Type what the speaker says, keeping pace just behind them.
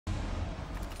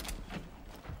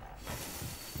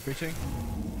Breaching.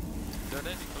 They're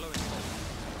landing below it.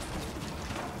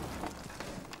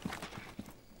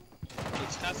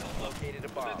 It's castle Located a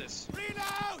bomb. this.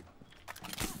 Reload!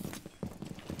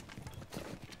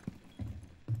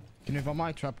 Can you have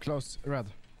my trap close, red?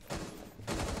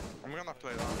 I'm gonna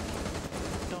play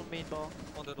that. Don't meatball.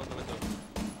 On the window.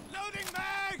 Loading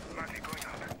mag!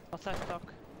 Outside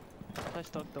stock. Outside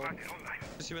stock door.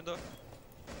 Is he window?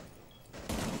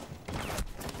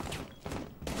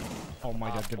 Oh my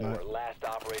god, good Op 4, night. last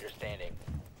operator standing.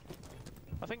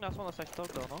 I think that's one outside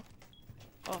stock door, no?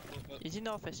 Oh, he's in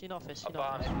office, in office, A in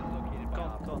bomb has office. been located by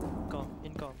Gone, Op 4. gone,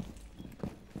 in gone.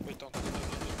 Wait, don't.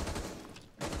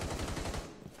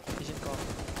 He's in gone.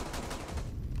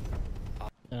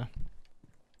 Yeah.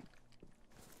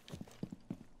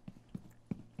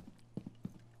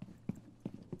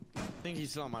 I think he's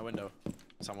still on my window.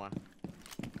 Somewhere.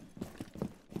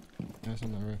 Yeah, it's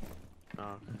on the roof. Oh,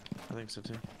 okay. I think so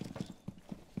too.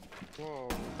 Whoa.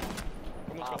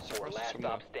 I'm not Op gonna 4, suppress last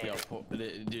someone. stop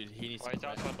standing. Dude, he needs Wait, to.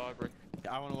 outside library.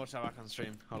 I want to watch that back on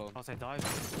stream. Hold on. Outside dive.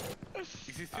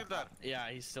 Is he still there? Yeah,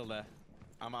 he's still there.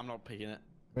 I'm not picking it.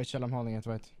 Wait, chill, I'm holding it,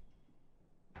 wait.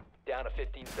 Down to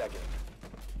 15 seconds.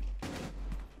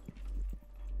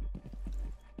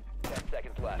 10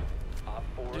 seconds left. Op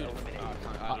 4 Dude, eliminated.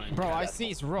 I don't Bro, even- I see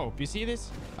his rope. You see this?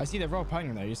 I see the rope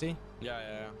hanging there, you see?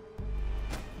 Yeah.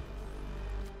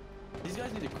 These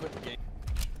guys need to quit the game.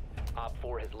 Op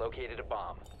 4 has located a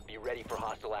bomb. Be ready for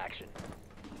hostile action.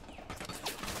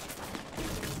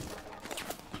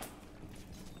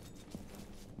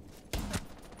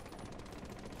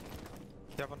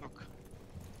 They have a knock.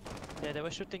 Yeah, they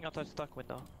were shooting outside stock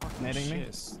window. Nading me?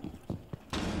 He's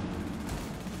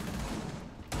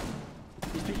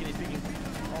peeking, he's peeking.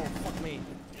 Oh, fuck me.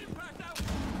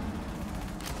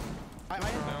 I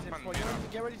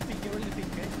get ready to peek,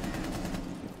 okay?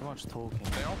 Too much talking.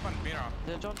 They opened Mira.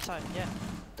 The jump side, yeah.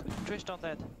 Twist on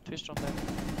that. Twist on that.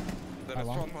 There is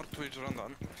one more Twitch run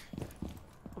on.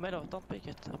 Oh, Meadow, don't pick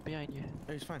it. I'm behind you.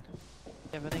 Oh, he's fine.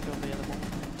 Yeah, but then go the other one.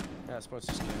 Yeah, Spoit's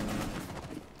just killing him.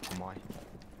 Oh my.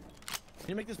 Can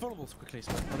you make this vulnerable quickly,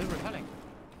 Spoit? Are they repelling?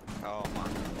 Oh man.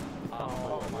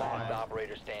 Op 4, my. last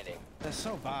operator standing. They're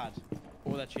so bad.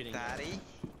 Oh, they're cheating. Daddy?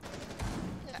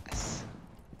 Yes.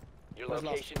 Your Where's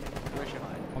location is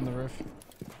compromised. On the roof.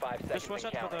 5 seconds Just watch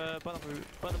and out for counting. the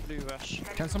bottom blue rush.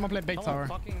 Can someone play big tower?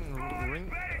 Fucking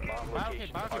ring. Bomb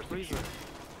location Barricade, freezer.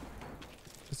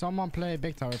 Can someone play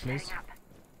big tower, please?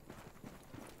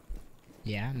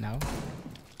 Yeah, no.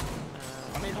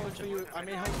 I made holes for you. I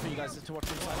made holes for you guys to watch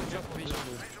inside.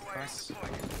 Nice.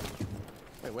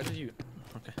 Wait, where did you?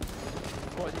 Okay.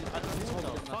 Oh, I don't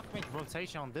know. Fuck me,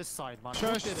 rotation on this side, man.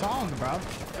 Church sound, bro.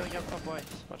 Going up top right.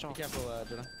 Watch Be out. careful,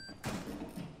 Dylan.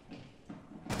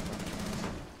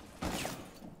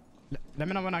 Let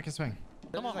me know when I can swing.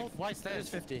 Come on, hold white There's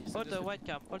stairs. 50. Hold the white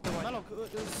cam. Hold the white. Mellow,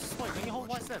 Spoit, can you hold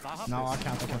white stairs? I have No, I this.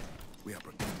 can't.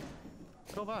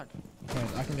 Go back.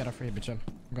 Wait, I can get a free, but chill.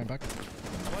 I'm going back.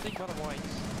 I'm holding bottom white.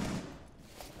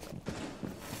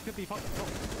 Could be fucking cool.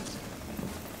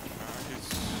 He's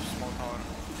small tower.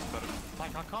 Better.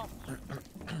 Like, I can't.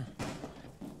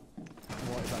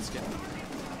 What is that skin?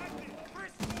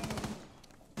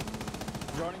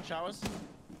 Drowning showers.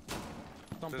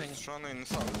 Don't ping. There's running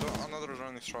another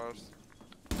running showers.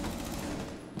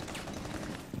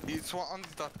 He's one on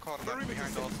that corner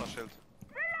behind the Ultra shield.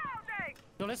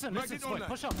 No, listen, Spoit,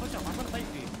 push up. I'm gonna bait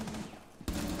you.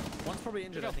 One's probably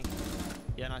injured, I think.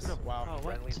 Yeah, nice. Wow. Oh, what?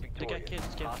 Friendly's The guy victorious. came.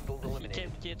 Hostiles He eliminated.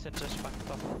 came kids and just backed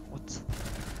up. What?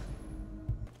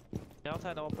 The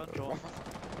outside open, draw.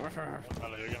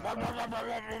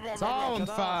 Sound,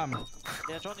 fam!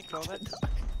 Yeah, Johnny closet.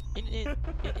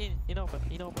 In open,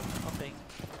 nothing.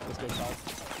 Let's go, Charles.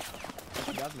 That's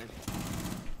your dad, mate.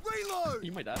 Reload!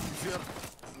 You my dad.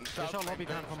 They shall lobby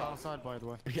down from outside, by the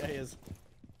way. Yeah, he is.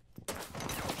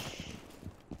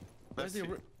 Where's the...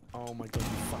 Oh my god, you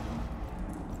fuck.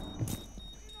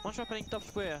 One sharpening top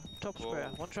square, Whoa.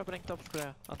 One sharpening top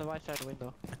square on the right side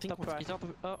window. I think Top right. He's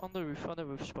on the roof,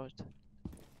 Spoit.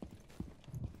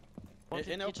 One's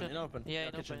in open, kitchen. in open. Yeah,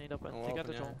 in kitchen. open. Oh, They got open,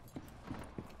 the yeah. drone.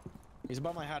 He's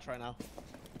above my hatch right now.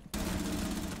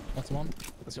 That's one.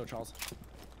 Let's go, Charles.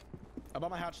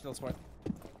 Above my hatch still, Spoit.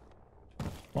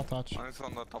 What touch? And it's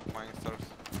on the top mine stairs.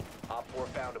 Op 4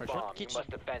 found a Pressure. bomb. You Kitchen. must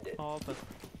defend it. Oh, open.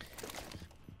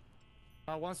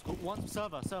 One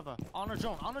server. On a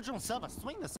drone, server.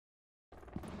 Swing this.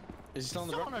 Is he still on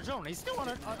the Still ground? on a drone. He's still on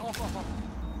a. Off.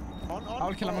 On.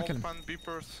 I'll kill him. Open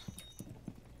beepers.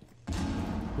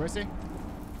 Where is he?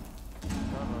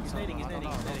 He's nading, he's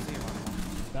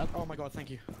nading. That? Oh my god, thank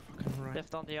you. Fucking right.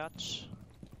 Left on the arch.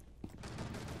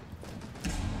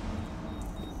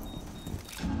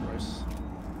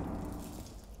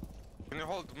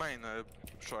 hold main,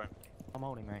 sure. I'm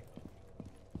holding, mate.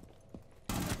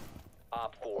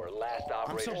 Op 4, last I'm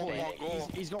operator so standing. Go.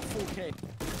 He's got 4k.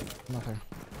 Nothing.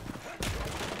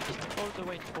 Hold the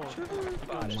wait for.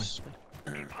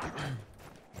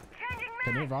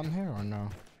 Can you run here or no?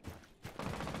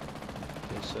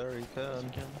 Yes, sir, you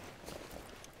can.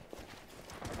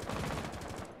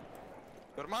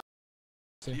 Your man.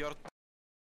 See. You're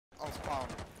on spawn.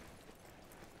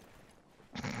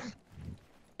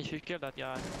 If you kill that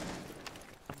guy,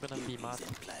 I'm gonna be mad.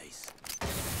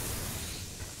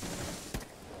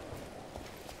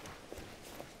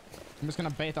 I'm just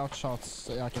gonna bait out shots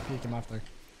so I can peek him after.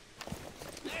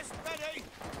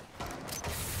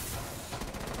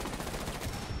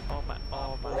 Oh my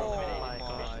god.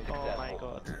 Oh my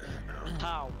god.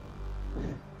 How?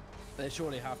 They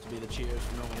surely have to be the cheers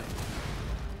from nowhere.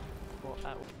 Oh,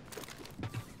 ow.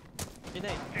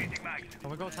 Can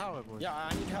we go tower, boys? Yeah,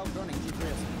 I need help running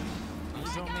T3. You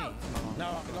saw me. No,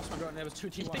 I lost my drone. There was 2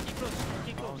 He's T1. picking close,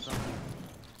 picking close.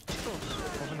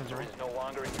 Diffuser is no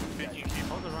longer in use.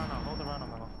 Hold the runner,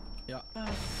 Melo. Yeah.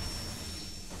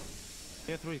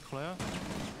 Tier 3 clear.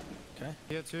 Okay.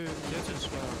 Tier 2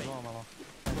 square as well, Melo.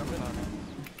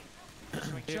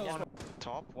 Chill.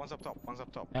 Top, one's up top, one's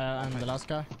up top. And the last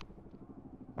guy.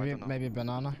 Maybe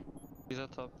banana. He's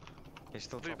at top. He's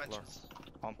still top floor.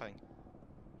 On ping.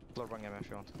 Floor bang him if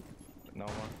you want. No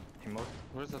more. He moved.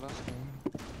 Where's the last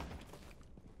one?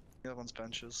 The other one's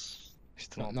benches. He's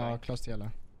still on No, ping. close to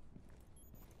yellow.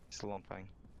 He's still on ping.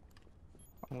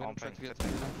 I'm gonna On try ping, to get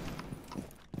sitting.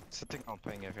 Sitting on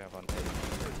ping if you have one.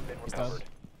 He's dead.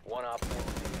 One op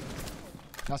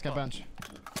 4. Last guy bench.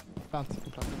 Plant.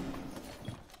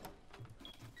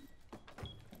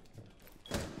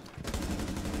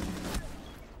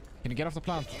 Can you get off the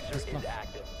plant? Diffuser Just is plant.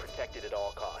 active, protected at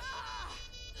all costs.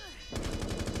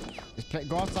 Just play,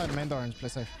 go outside the main door and play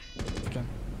safe. If you can.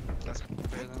 Let's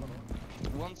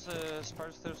One's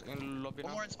spiral stairs in lobby now.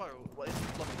 One more in spiral. What is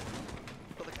lobby?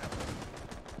 Got the camera.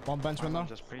 One bench window.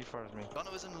 just prefers me.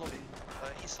 Gunner was in lobby.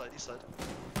 East side, east side.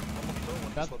 One lobby door,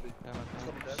 one Dead. east lobby. Yeah, East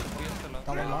lobby dead. we have the last.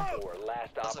 Got one more. 4,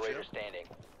 last That's a operator few. standing.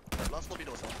 Last lobby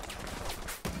door's on.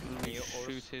 We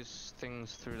shoot his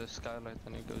things through the skylight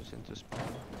and he goes into spawn.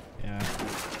 Yeah.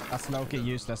 That's low-key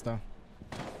useless though.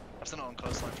 I've seen it on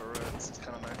coastline for ruins. It's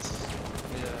kind of nice.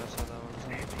 Yeah, I saw that one.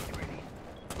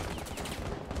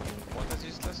 What is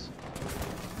useless?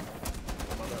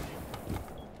 How about that?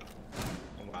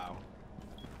 Wow.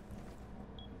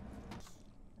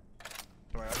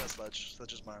 Don't worry, I got Sledge.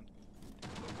 Sledge is mine.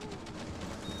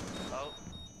 Oh,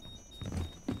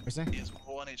 Where's he? he is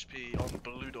 1 HP on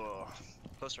blue door.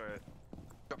 Close right.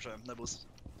 Drop shot him, nibbles.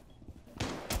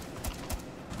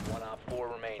 One op 4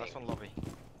 remaining. Last one lobby.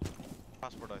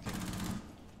 Passport I think.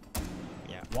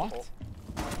 Yeah. What?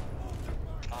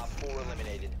 Op 4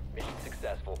 eliminated. Mission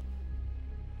successful.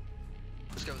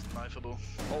 This guy was knifeable.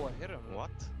 Oh, I hit him. What?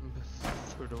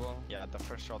 Through the wall. Yeah, the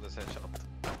first shot is headshot.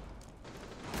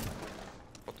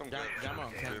 Bottom Gamma.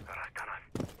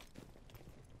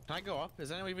 Can I go up?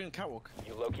 Is anyone even in catwalk?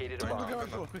 You located a Try and bomb. go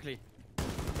catwalk quickly.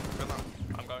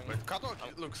 I'm going. Wait, catwalk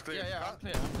looks clear. Yeah, I'm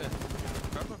clear, I'm clear.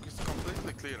 Catwalk is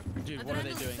completely clear. Dude, what are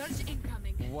they doing? Search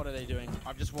incoming. What are they doing?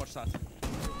 I've just watched that.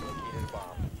 Located a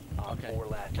bomb. Op Okay. 4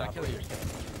 last Can I kill you? operator standing.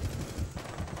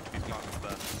 He's not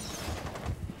there.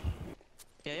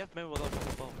 Yeah, you have memo lock on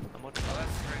the bomb. I'm watching.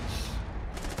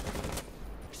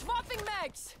 Swapping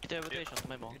mags! The rotation on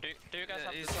memo. Do you guys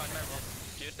have the side memo?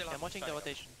 Do you still Yeah, have I'm watching the side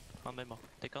rotation on memo.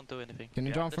 They can't do anything. Can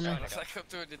you jump for me? I can't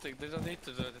do anything. They don't need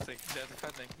to do anything. They're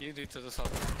defending. You need to do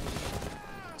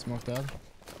something. Smoke dead.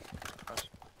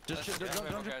 Just That's don't,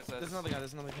 memo, don't, guys, there's that's- another guy,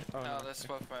 there's another guy. Oh, No, no. that's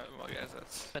both my guys.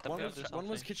 That's Better One build was, or one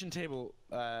was something. kitchen table.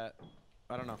 I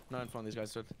don't know. No info on these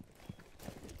guys. So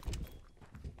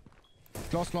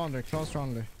Close laundry, close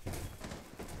laundry.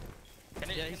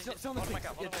 yeah, he's still on the pink.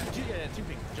 Yeah, two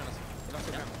pink. Jonas. That's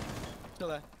okay. Still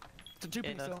there. Two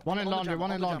pink no. still. One in On the laundry, jammer,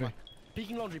 one on in the laundry. jammer.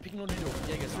 Peeking laundry door.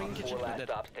 Yeah, guys, swinging kitchen. 4 last Dead.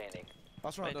 stop standing.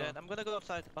 That's Wait, right. Dad, I'm gonna go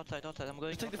outside. I'm going. Just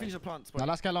take the outside. freezer plant. Now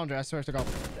last guy laundry, I swear to God.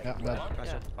 Yeah, dead. Nice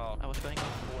Yeah, shot. I was going. 4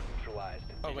 neutralized.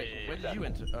 Oh wait, where did you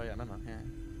enter? Oh yeah, no. Yeah.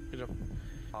 Good job.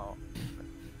 Oh.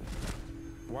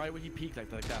 Why would he peek like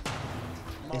that?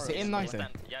 Is he in 90?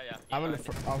 Yeah. I will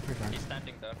out quick He's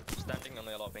standing there. Standing on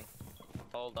the lobby.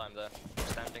 Whole time there.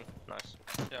 Standing. Nice.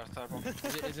 Yeah, terrible.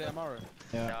 Is it Amaro?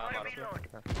 Yeah. I'm out of here.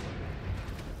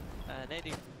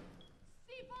 Nading.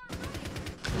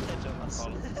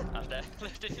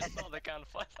 Did you saw the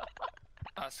gunfight?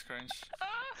 That's cringe.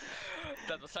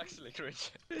 That was actually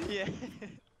cringe. Yeah.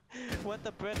 What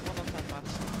the bread one of that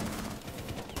match?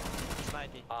 It's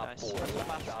 90. Op Nice. 4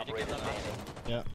 last operator standing. Yeah.